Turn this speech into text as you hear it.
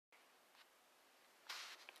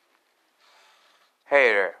Hey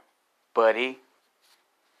there, buddy.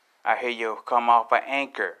 I hear you come off an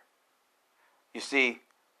Anchor. You see,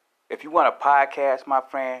 if you want a podcast, my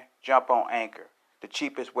friend, jump on Anchor. The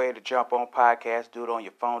cheapest way to jump on podcasts, do it on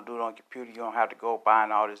your phone, do it on your computer. You don't have to go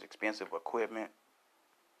buying all this expensive equipment.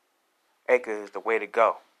 Anchor is the way to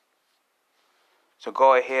go. So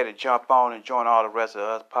go ahead and jump on and join all the rest of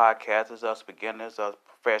us podcasters, us beginners, us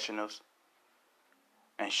professionals,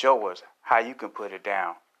 and show us how you can put it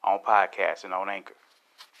down on podcasts and on Anchor.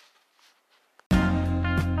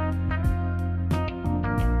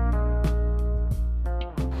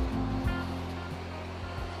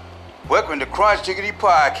 Welcome to Crunch Diggity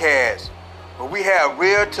Podcast, where we have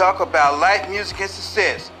real talk about life, music, and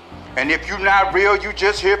success. And if you're not real, you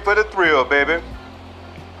just here for the thrill, baby.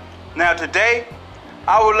 Now today,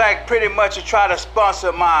 I would like pretty much to try to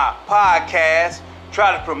sponsor my podcast,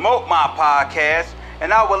 try to promote my podcast,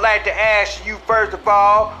 and I would like to ask you first of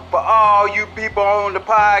all, for all you people on the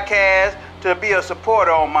podcast, to be a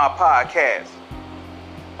supporter on my podcast.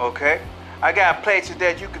 Okay? I got places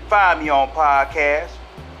that you can find me on podcasts,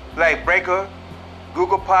 like Breaker,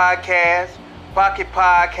 Google Podcasts, Pocket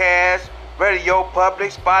Podcasts, Radio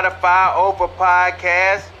Public, Spotify, Over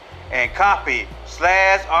Podcasts, and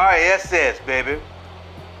Copy/RSS, baby.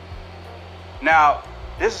 Now,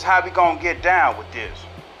 this is how we gonna get down with this.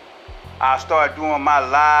 I'll start doing my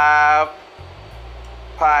live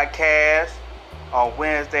podcast on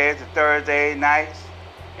Wednesdays and Thursday nights,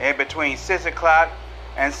 in between 6 o'clock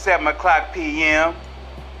and 7 o'clock p.m.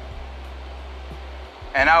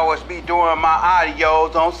 And I always be doing my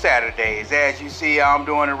audios on Saturdays. As you see, I'm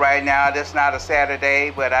doing it right now. That's not a Saturday,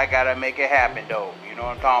 but I gotta make it happen though. You know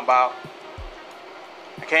what I'm talking about?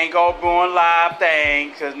 I can't go doing live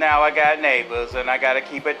things because now I got neighbors and I gotta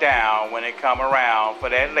keep it down when they come around for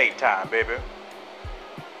that late time, baby.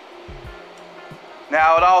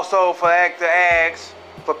 Now I would also like to ask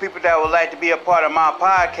for people that would like to be a part of my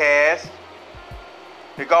podcast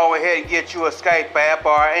to go ahead and get you a Skype app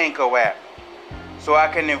or an Anchor app, so I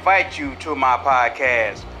can invite you to my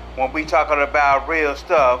podcast when we talking about real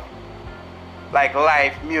stuff like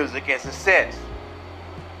life, music, and success.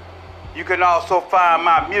 You can also find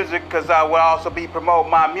my music, because I will also be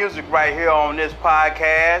promoting my music right here on this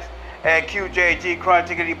podcast at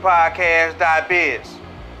QJGCrunchDiggity.biz.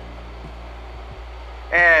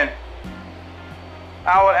 And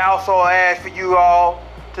I would also ask for you all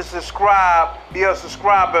to subscribe, be a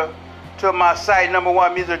subscriber to my site,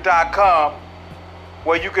 number1music.com,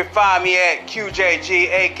 where you can find me at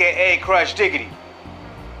QJG, aka Crunch Diggity.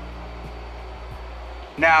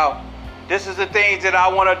 Now, this is the things that I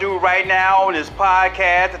want to do right now on this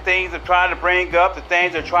podcast, the things I'm trying to bring up, the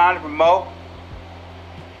things I'm trying to promote.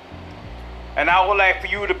 And I would like for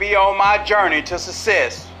you to be on my journey to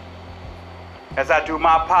success as I do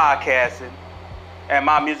my podcasting and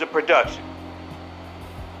my music production.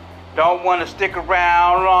 Don't want to stick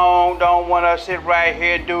around long, don't want to sit right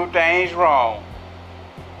here and do things wrong.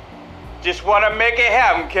 Just want to make it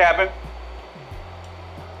happen, Captain,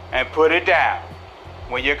 and put it down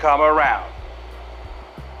when you come around.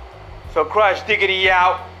 So Crunch Diggity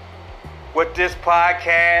out with this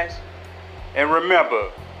podcast. And remember,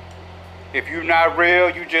 if you're not real,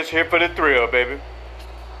 you just here for the thrill, baby.